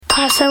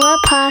Paso a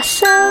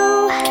Paso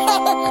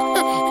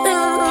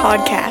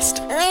podcast.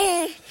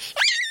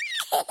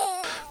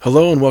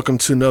 Hello and welcome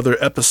to another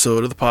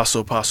episode of the Paso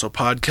a Paso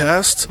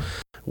podcast,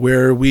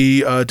 where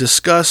we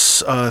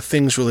discuss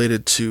things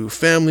related to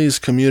families,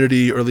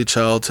 community, early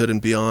childhood,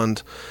 and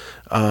beyond.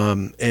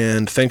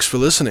 And thanks for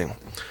listening.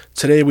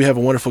 Today we have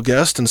a wonderful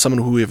guest and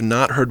someone who we have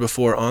not heard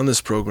before on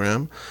this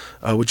program.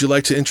 Would you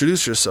like to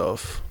introduce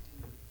yourself?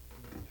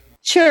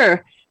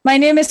 Sure. My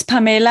name is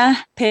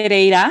Pamela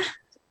Pereira,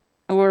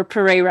 or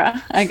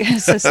Pereira, I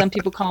guess, as some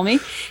people call me.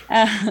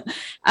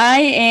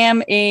 I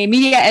am a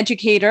media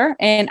educator,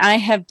 and I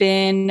have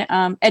been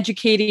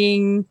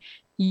educating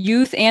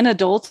youth and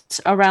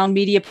adults around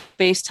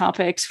media-based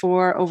topics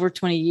for over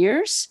 20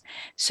 years.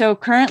 So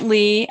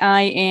currently,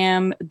 I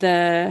am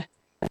the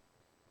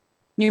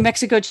New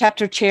Mexico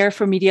chapter chair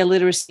for Media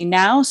Literacy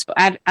Now. So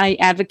I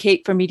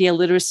advocate for media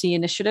literacy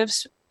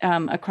initiatives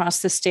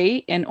across the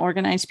state and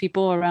organize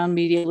people around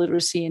media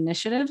literacy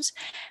initiatives.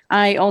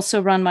 I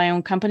also run my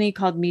own company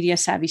called Media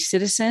Savvy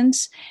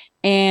Citizens,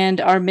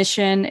 and our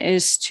mission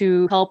is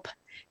to help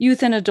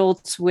youth and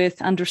adults with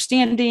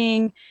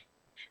understanding,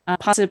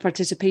 positive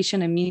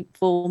participation, and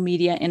meaningful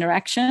media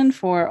interaction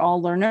for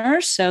all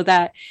learners. So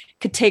that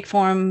could take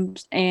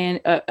forms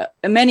in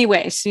many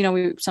ways. You know,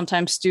 we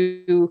sometimes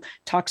do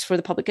talks for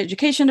the public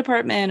education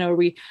department, or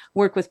we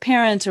work with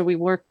parents, or we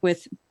work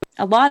with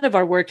a lot of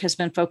our work has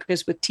been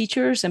focused with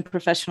teachers and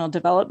professional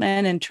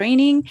development and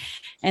training.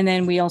 And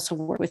then we also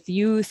work with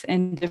youth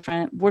and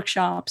different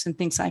workshops and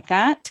things like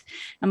that.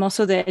 I'm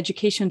also the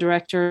education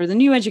director, the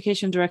new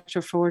education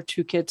director for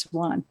Two Kids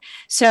One.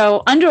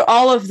 So under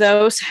all of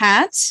those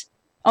hats,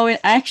 and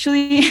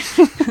actually,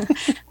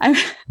 I'm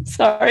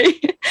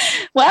sorry.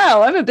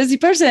 Wow, I'm a busy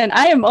person.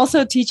 I am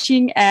also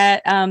teaching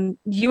at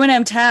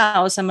UNM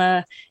Taos. I'm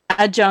a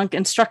adjunct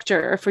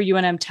instructor for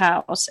UNM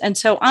Taos. And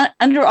so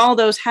under all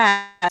those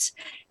hats,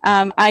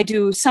 I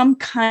do some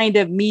kind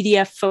of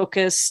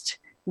media-focused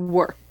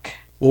work.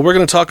 Well, we're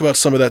going to talk about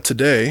some of that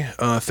today.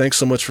 Thanks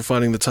so much for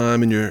finding the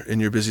time in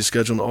your busy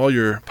schedule and all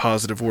your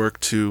positive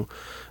work to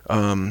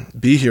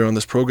be here on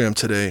this program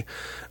today.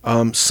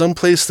 Some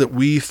place that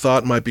we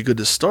thought might be good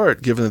to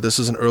start, given that this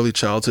is an early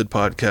childhood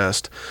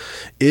podcast,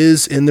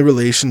 is in the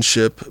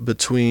relationship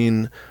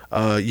between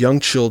young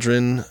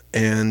children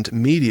and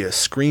media,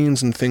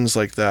 screens and things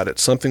like that.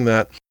 It's something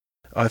that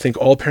I think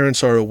all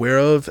parents are aware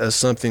of as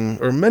something,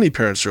 or many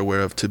parents are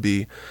aware of, to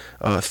be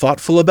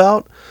thoughtful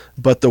about,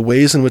 but the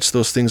ways in which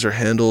those things are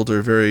handled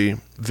are very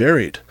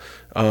varied.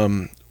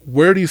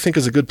 Where do you think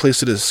is a good place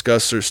to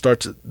discuss or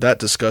start that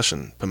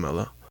discussion,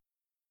 Pamela?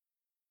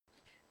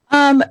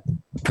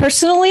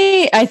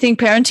 Personally, I think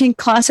parenting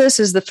classes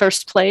is the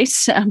first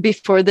place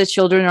before the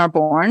children are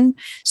born,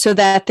 so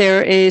that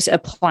there is a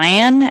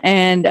plan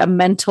and a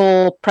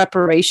mental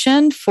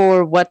preparation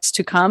for what's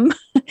to come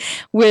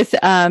with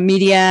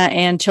media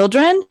and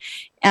children.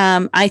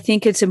 I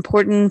think it's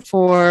important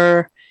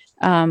for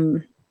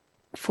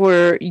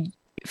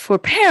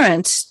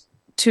parents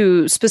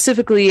to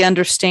specifically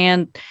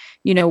understand,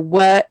 you know,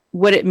 what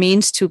it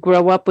means to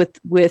grow up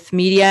with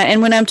media.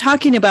 And when I'm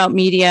talking about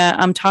media,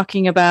 I'm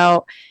talking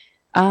about,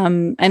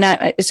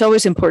 it's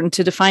always important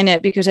to define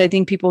it, because I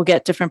think people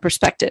get different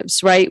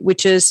perspectives, right?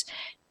 Which is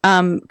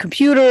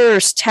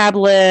computers,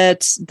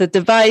 tablets, the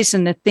device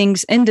and the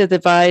things in the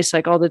device,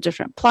 like all the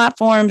different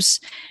platforms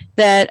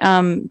that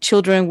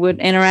children would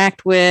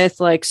interact with,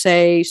 like,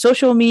 say,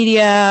 social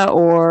media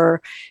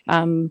or,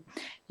 videos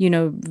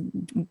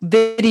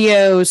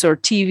or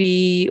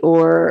TV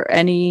or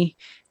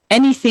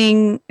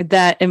anything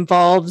that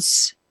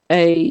involves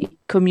a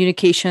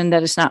communication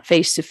that is not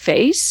face to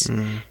face,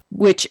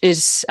 which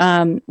is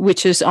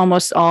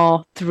almost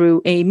all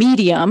through a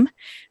medium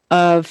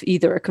of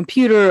either a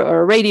computer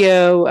or a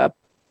radio, a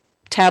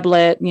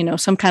tablet,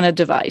 some kind of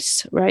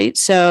device, right?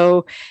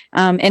 So,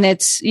 and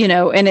it's,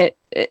 and it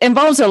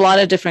involves a lot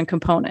of different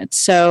components.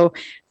 So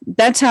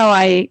that's how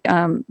I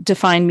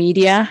define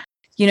media.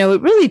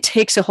 It really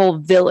takes a whole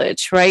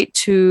village, right,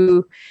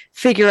 to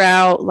figure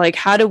out, like,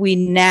 how do we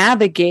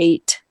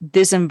navigate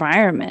this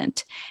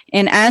environment?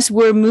 And as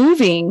we're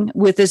moving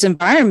with this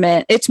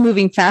environment, it's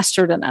moving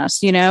faster than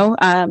us.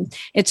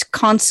 It's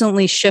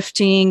constantly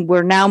shifting.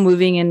 We're now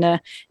moving in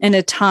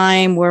a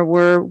time where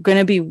we're going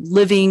to be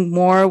living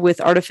more with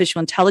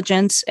artificial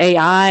intelligence,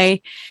 AI,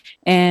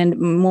 and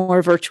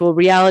more virtual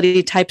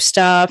reality type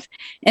stuff.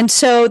 And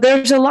so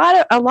there's a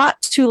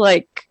lot to,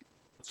 like,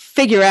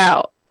 figure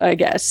out, I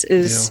guess,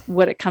 is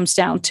what it comes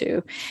down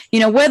to.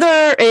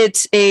 Whether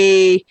it's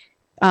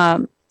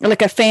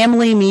like a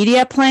family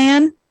media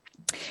plan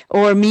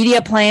or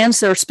media plans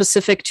that are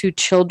specific to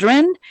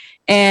children,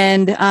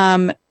 and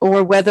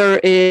or whether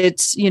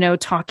it's,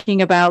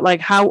 talking about,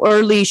 like, how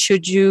early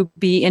should you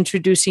be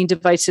introducing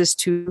devices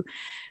to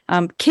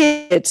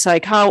kids,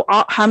 like how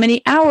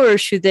many hours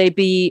should they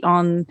be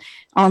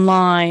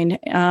online,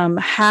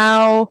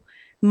 how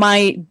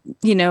might,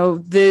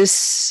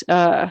 this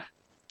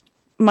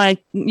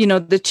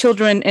the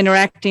children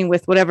interacting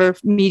with whatever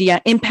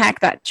media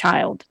impact that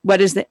child.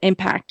 What is the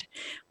impact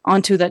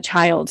onto that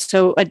child?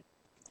 So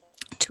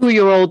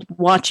 2-year-old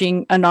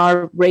watching an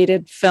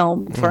R-rated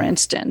film, for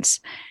instance,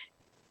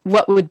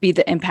 what would be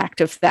the impact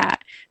of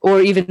that?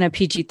 Or even a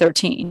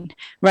PG-13,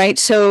 right?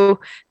 So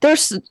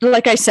there's,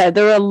 like I said,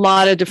 there are a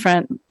lot of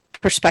different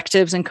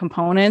perspectives and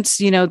components,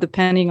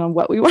 depending on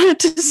what we want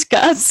to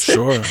discuss.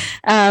 Sure.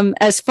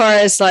 As far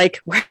as like,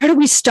 where do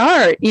we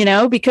start?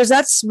 Because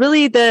that's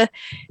really the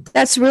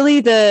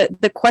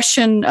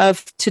question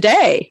of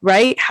today,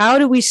 right? How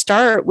do we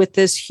start with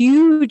this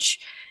huge,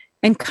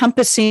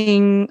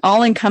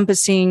 all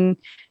encompassing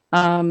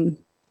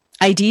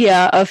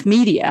idea of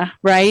media,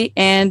 right?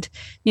 And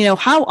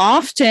how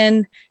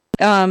often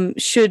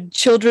should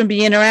children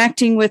be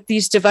interacting with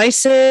these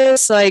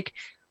devices? Like,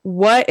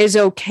 what is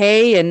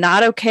okay and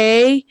not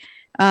okay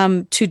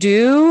to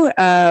do?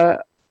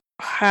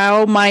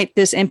 How might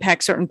this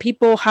impact certain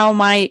people? How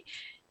might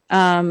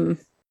I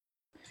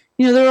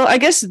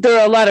guess there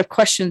are a lot of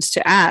questions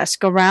to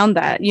ask around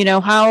that.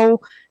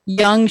 How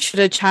young should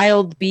a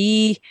child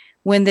be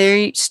when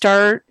they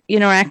start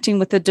interacting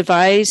with a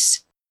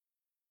device?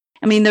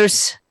 I mean,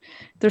 there's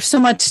so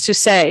much to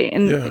say,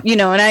 and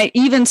and I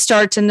even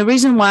start, and the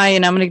reason why,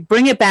 and I'm going to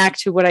bring it back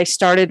to what I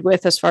started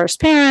with as far as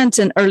parents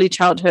and early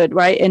childhood,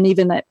 right, and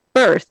even at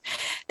birth.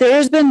 There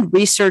has been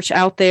research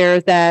out there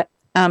that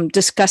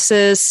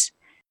discusses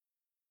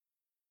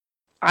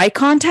eye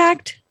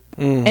contact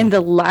and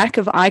the lack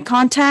of eye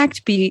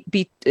contact,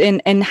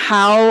 and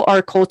how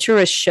our culture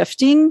is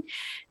shifting,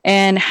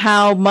 and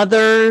how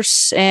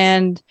mothers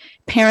and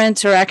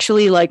parents are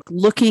actually like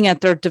looking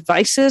at their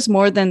devices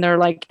more than they're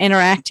like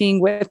interacting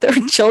with their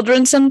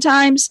children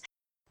sometimes.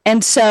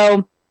 And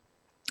so,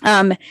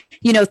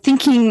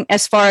 thinking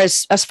as far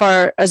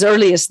as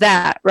early as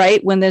that,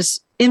 right? When this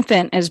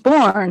infant is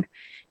born,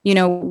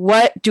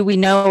 what do we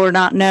know or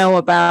not know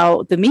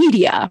about the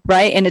media,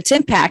 right? And its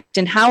impact,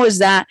 and how is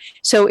that?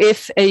 So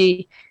if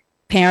a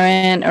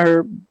parent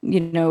or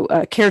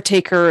a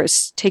caretaker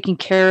is taking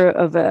care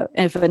of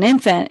an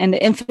infant, and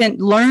the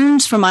infant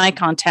learns from eye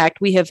contact,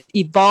 we have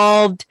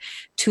evolved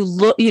to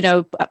look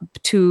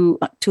to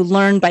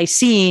learn by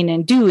seeing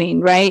and doing,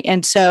 right?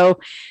 And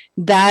so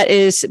that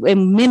is a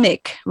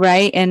mimic,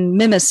 right? And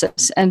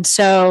mimesis. And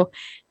so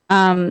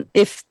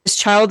if this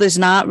child is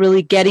not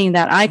really getting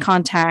that eye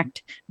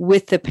contact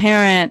with the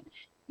parent,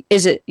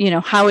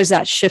 how is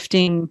that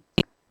shifting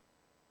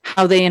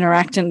how they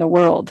interact in the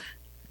world?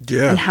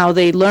 And how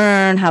they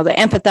learn, how they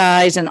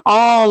empathize, and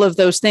all of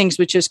those things,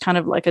 which is kind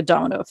of like a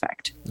domino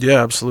effect.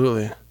 Yeah,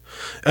 absolutely.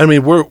 I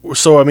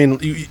mean,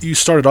 you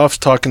started off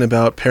talking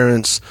about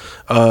parents,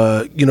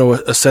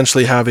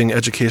 essentially having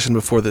education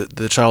before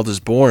the child is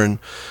born,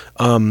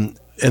 and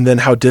then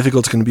how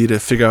difficult it's going to be to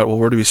figure out, well,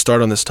 where do we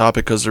start on this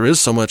topic? Because there is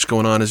so much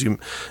going on, as you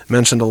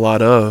mentioned a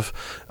lot of.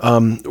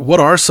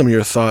 What are some of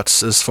your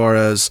thoughts as far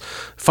as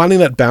finding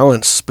that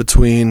balance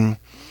between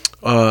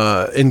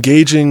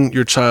engaging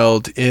your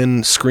child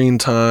in screen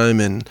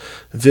time and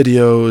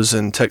videos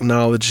and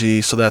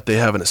technology so that they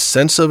have a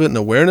sense of it and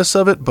awareness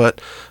of it, but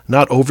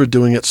not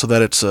overdoing it so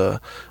that it's a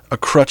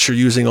crutch you're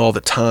using all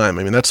the time?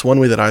 I mean, that's one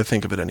way that I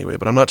think of it anyway,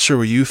 but I'm not sure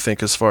what you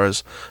think as far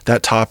as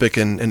that topic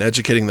and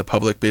educating the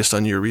public based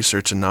on your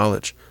research and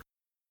knowledge.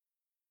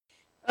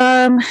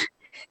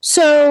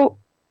 So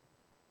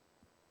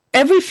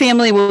every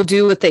family will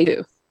do what they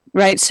do.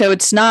 Right. So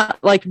it's not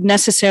like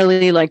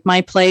necessarily like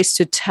my place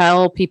to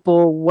tell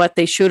people what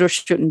they should or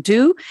shouldn't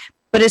do,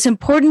 but it's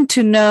important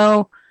to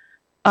know,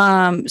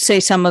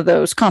 say, some of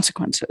those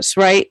consequences.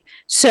 Right.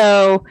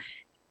 So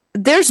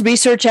there's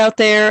research out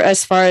there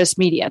as far as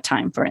media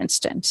time, for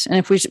instance. And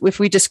if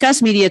we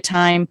discuss media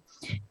time,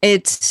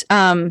 it's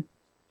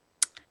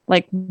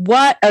like,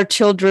 what are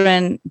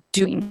children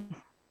doing?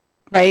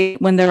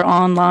 Right. When they're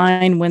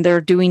online, when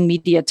they're doing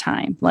media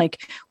time,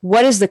 like,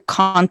 what is the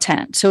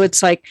content? So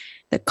it's like,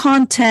 the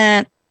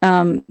content,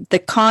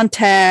 the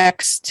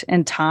context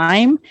and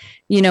time,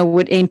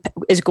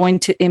 is going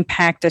to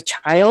impact a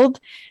child.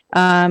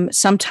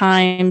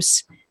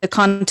 Sometimes the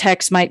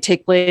context might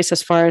take place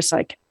as far as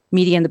like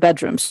media in the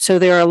bedroom. So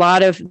there's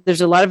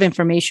a lot of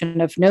information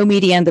of no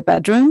media in the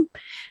bedroom,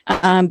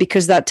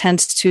 because that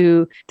tends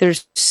to,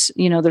 there's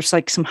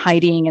like some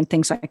hiding and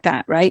things like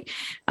that. Right.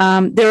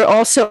 There are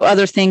also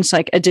other things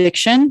like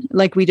addiction.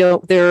 Like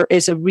there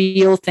is a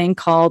real thing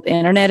called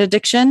internet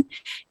addiction.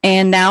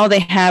 And now they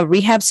have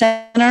rehab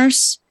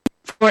centers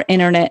for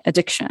internet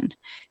addiction.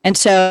 And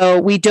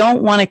so we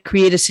don't want to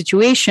create a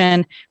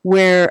situation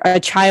where a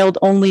child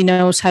only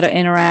knows how to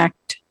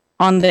interact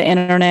on the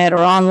internet or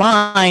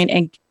online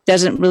and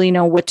doesn't really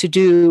know what to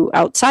do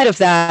outside of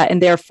that,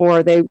 and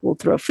therefore they will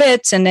throw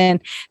fits, and then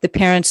the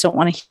parents don't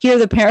want to hear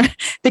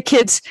the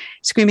kids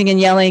screaming and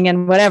yelling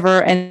and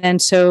whatever,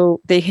 and so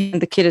they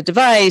hand the kid a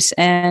device,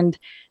 and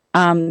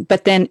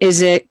but then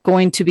is it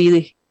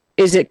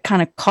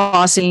kind of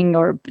causing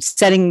or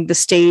setting the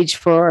stage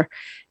for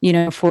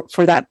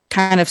that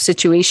kind of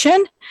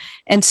situation?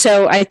 And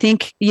so I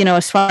think,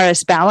 as far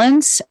as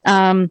balance,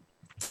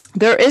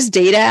 there is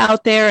data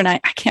out there, and I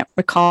can't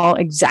recall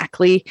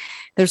exactly.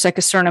 There's like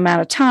a certain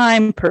amount of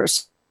time per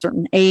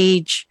certain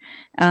age,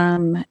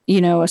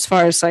 as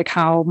far as like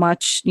how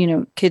much,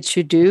 kids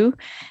should do.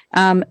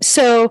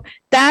 So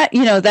that,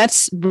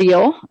 that's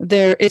real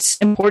there. It's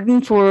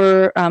important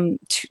for,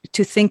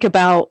 to think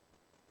about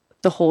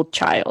the whole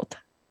child,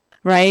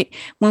 right?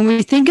 When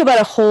we think about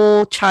a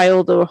whole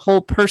child or a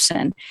whole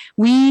person,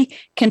 we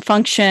can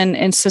function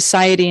in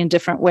society in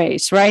different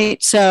ways,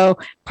 right? So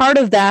part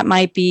of that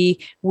might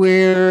be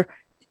we're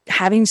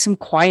having some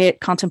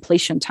quiet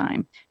contemplation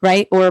time,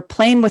 right? Or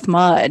playing with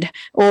mud,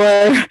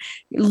 or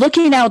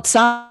looking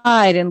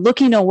outside and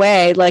looking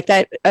away. Like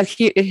that,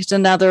 here's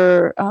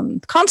another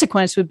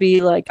consequence would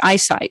be like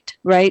eyesight,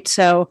 right?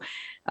 So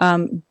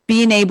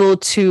being able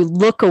to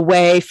look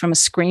away from a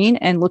screen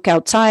and look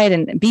outside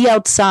and be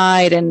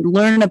outside and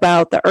learn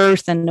about the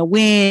earth and the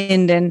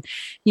wind and,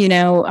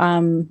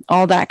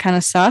 all that kind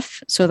of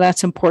stuff. So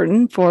that's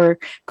important for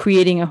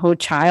creating a whole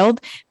child.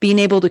 Being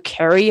able to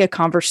carry a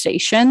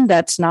conversation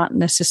that's not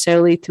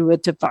necessarily through a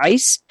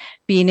device,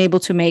 being able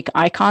to make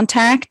eye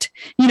contact,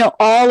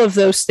 all of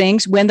those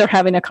things when they're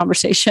having a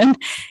conversation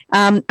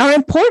are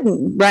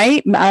important,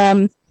 right?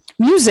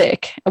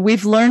 Music.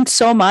 We've learned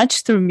so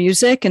much through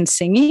music and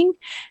singing.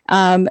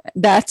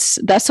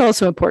 That's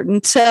also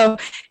important. So,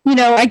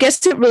 I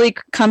guess it really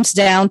comes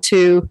down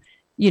to,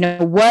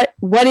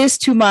 what is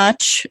too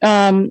much?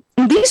 And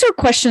these are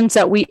questions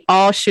that we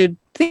all should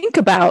think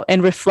about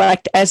and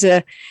reflect as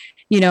a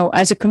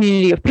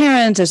community of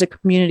parents, as a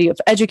community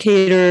of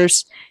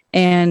educators,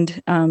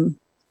 and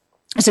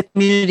as a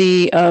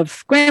community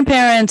of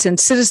grandparents and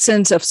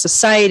citizens of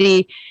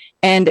society.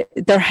 And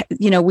there,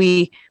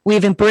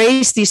 we've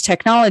embraced these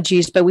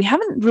technologies, but we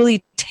haven't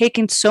really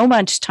taken so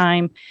much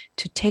time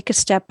to take a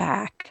step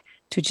back,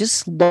 to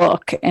just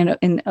look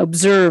and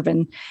observe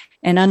and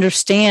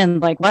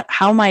understand like what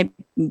the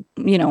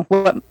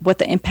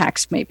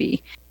impacts may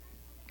be.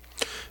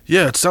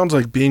 Yeah, it sounds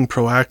like being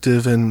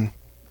proactive and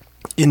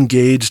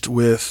engaged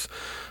with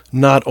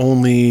not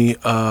only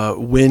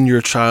when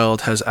your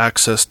child has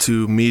access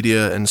to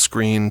media and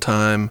screen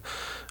time,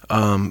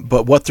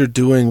 but what they're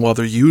doing while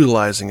they're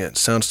utilizing it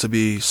sounds to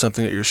be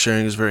something that you're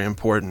sharing is very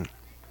important.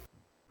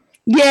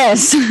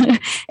 Yes.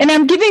 And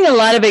I'm giving a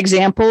lot of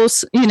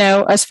examples,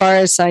 as far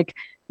as like,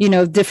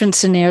 different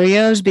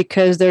scenarios,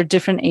 because there are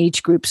different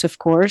age groups, of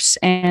course.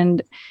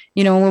 And,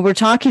 when we're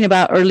talking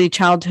about early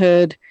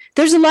childhood,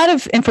 there's a lot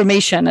of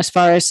information as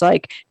far as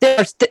like,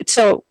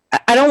 so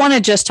I don't want to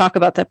just talk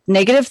about the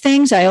negative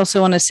things. I also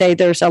want to say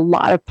there are a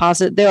lot of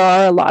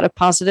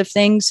positive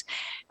things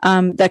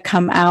that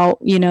come out,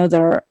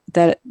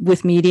 that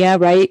with media,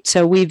 right?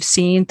 So we've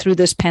seen through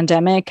this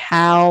pandemic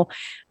how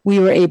we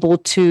were able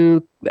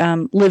to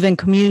live in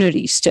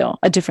community still,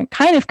 a different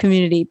kind of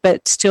community,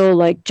 but still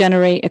like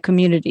generate a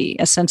community,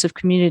 a sense of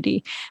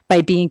community by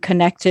being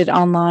connected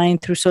online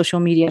through social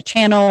media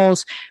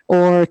channels,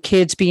 or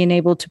kids being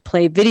able to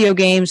play video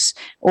games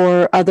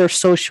or other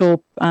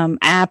social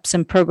apps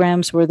and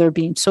programs where they're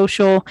being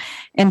social.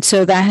 And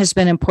so that has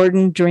been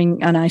important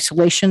during an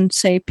isolation,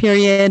 say,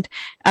 period.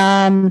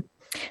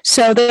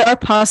 So there are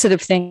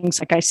positive things,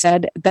 like I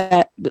said,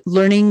 that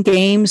learning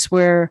games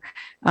where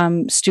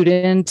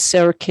students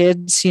or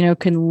kids,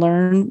 can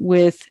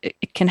learn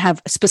can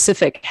have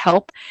specific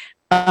help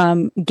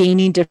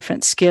gaining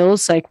different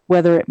skills, like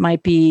whether it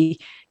might be,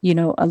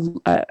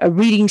 a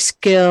reading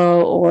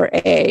skill or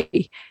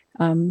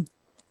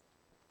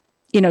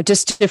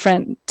just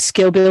different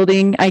skill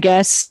building, I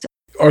guess.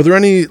 Are there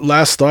any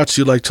last thoughts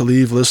you'd like to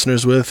leave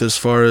listeners with as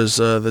far as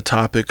the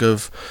topic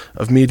of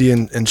media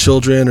and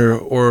children,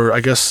 or I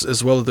guess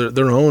as well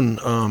their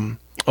own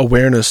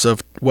awareness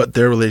of what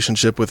their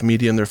relationship with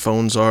media and their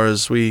phones are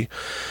as we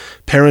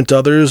parent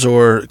others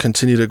or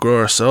continue to grow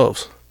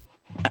ourselves?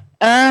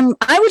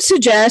 I would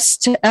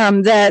suggest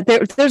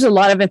that there's a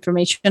lot of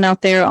information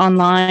out there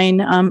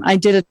online. I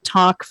did a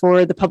talk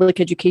for the public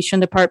education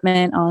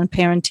department on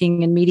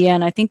parenting and media,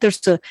 and I think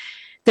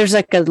there's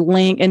like a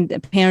link in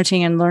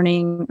parenting and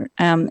learning,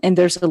 and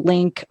there's a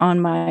link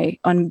on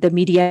the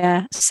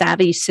Media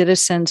Savvy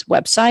Citizens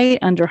website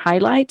under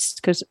highlights,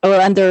 or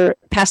under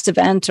past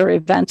events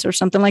or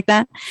something like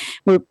that,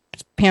 where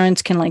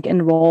parents can like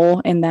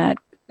enroll in that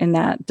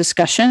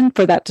discussion.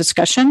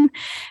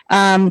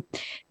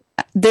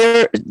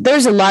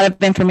 There's a lot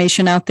of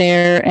information out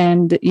there,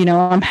 and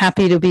I'm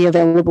happy to be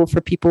available for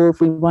people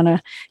if we want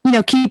to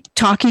keep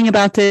talking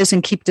about this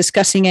and keep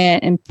discussing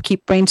it and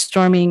keep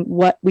brainstorming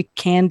what we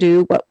can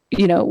do,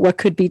 what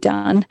could be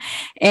done.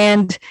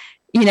 And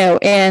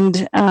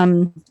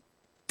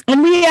and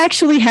we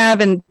actually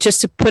have, and just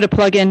to put a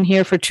plug in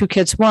here for True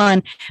Kids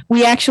One,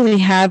 we actually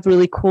have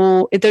really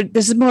cool,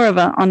 this is more of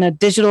on a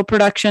digital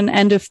production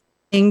end of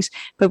things,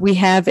 but we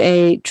have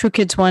True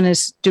Kids One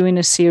is doing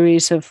a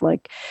series of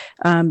like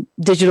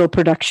digital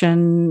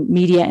production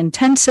media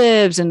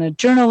intensives and a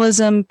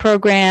journalism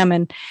program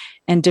and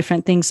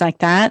different things like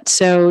that.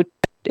 So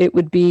it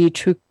would be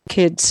True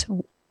Kids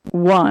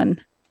One,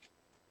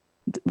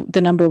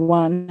 the number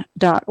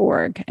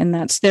one.org, and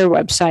that's their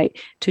website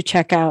to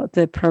check out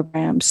the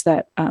programs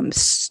that are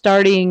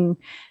starting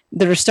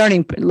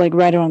like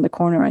right around the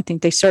corner. I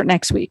think they start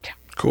next week.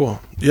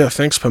 Cool. Yeah,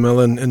 thanks,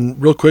 Pamela. And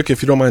real quick,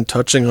 if you don't mind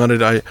touching on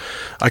it,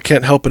 I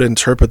can't help but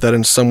interpret that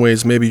in some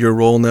ways maybe your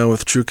role now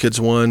with True Kids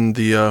One,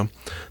 the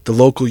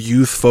local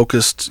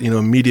youth-focused,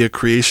 media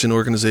creation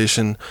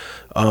organization,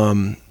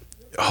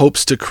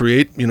 hopes to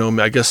create,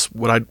 I guess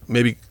what I'd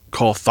maybe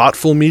call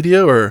thoughtful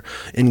media or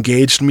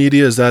engaged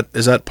media. Is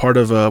that part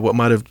of what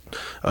might have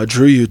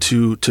drew you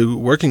to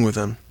working with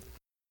them?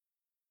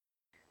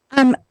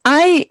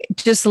 I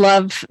just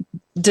love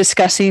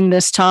discussing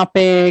this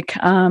topic,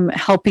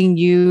 helping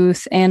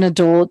youth and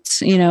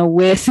adults,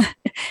 with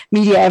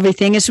media.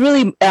 Everything is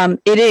really,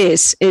 it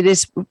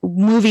is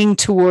moving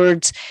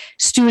towards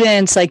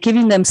students, like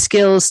giving them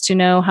skills to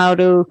know how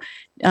to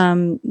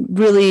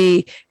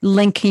really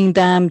linking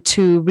them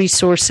to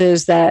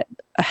resources that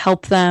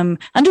help them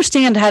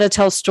understand how to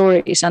tell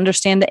stories,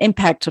 understand the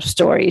impact of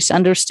stories,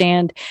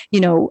 understand,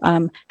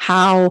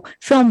 how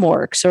film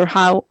works or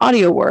how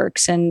audio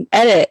works and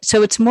edit.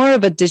 So it's more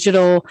of a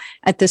digital,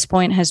 at this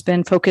point, has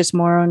been focused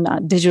more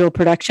on digital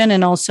production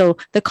and also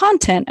the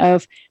content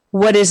of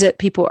what is it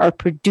people are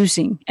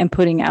producing and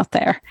putting out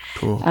there.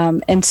 Cool.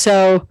 And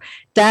so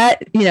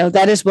that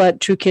is what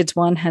True Kids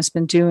One has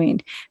been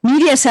doing.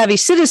 Media Savvy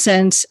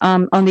Citizens,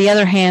 on the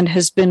other hand,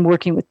 has been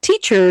working with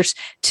teachers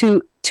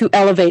to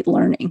elevate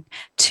learning,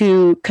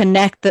 to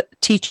connect the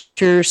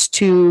teachers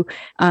to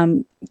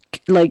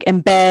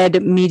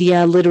embed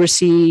media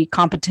literacy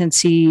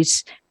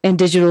competencies and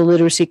digital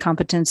literacy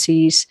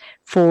competencies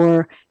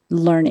for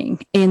learning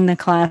in the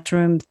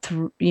classroom,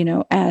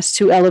 as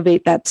to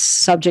elevate that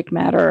subject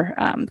matter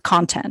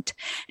content.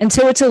 And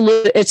so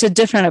it's a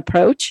different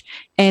approach,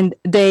 and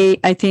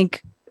I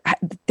think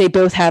they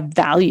both have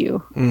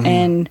value.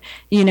 Mm-hmm.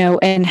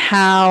 and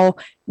how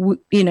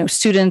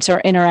students are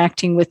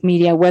interacting with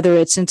media, whether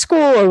it's in school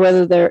or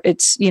whether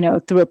it's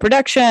through a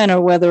production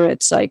or whether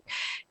it's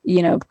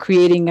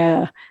creating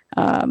a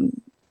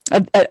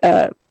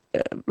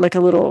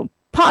little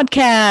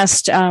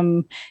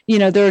podcast.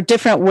 There are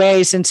different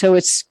ways, and so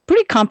it's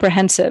pretty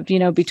comprehensive,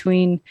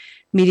 between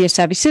Media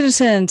Savvy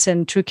Citizens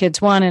and True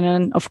Kids One. And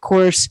then, of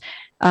course,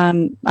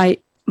 I'm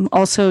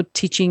also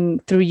teaching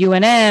through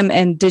UNM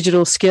and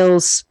digital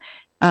skills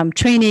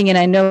training. And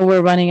I know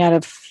we're running out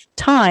of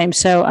time,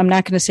 so I'm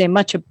not going to say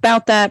much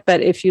about that.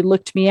 But if you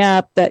looked me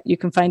up, that you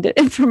can find the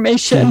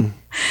information.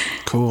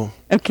 Cool.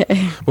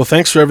 Okay. Well,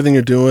 thanks for everything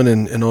you're doing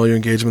and all your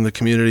engagement in the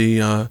community,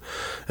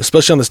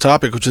 especially on this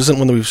topic, which isn't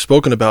one that we've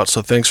spoken about.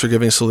 So thanks for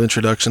giving us a little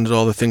introduction to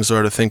all the things there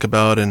are to think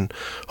about. And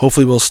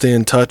hopefully we'll stay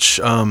in touch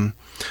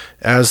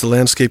as the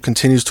landscape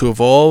continues to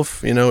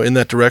evolve, in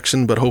that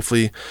direction. But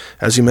hopefully,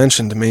 as you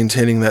mentioned,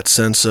 maintaining that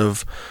sense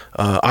of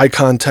eye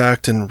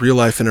contact and real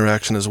life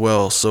interaction as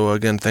well. So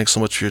again, thanks so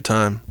much for your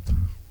time.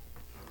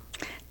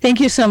 Thank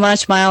you so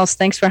much, Miles.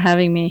 Thanks for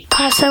having me.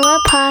 Paso a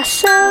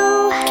Paso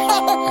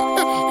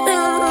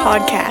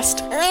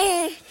podcast.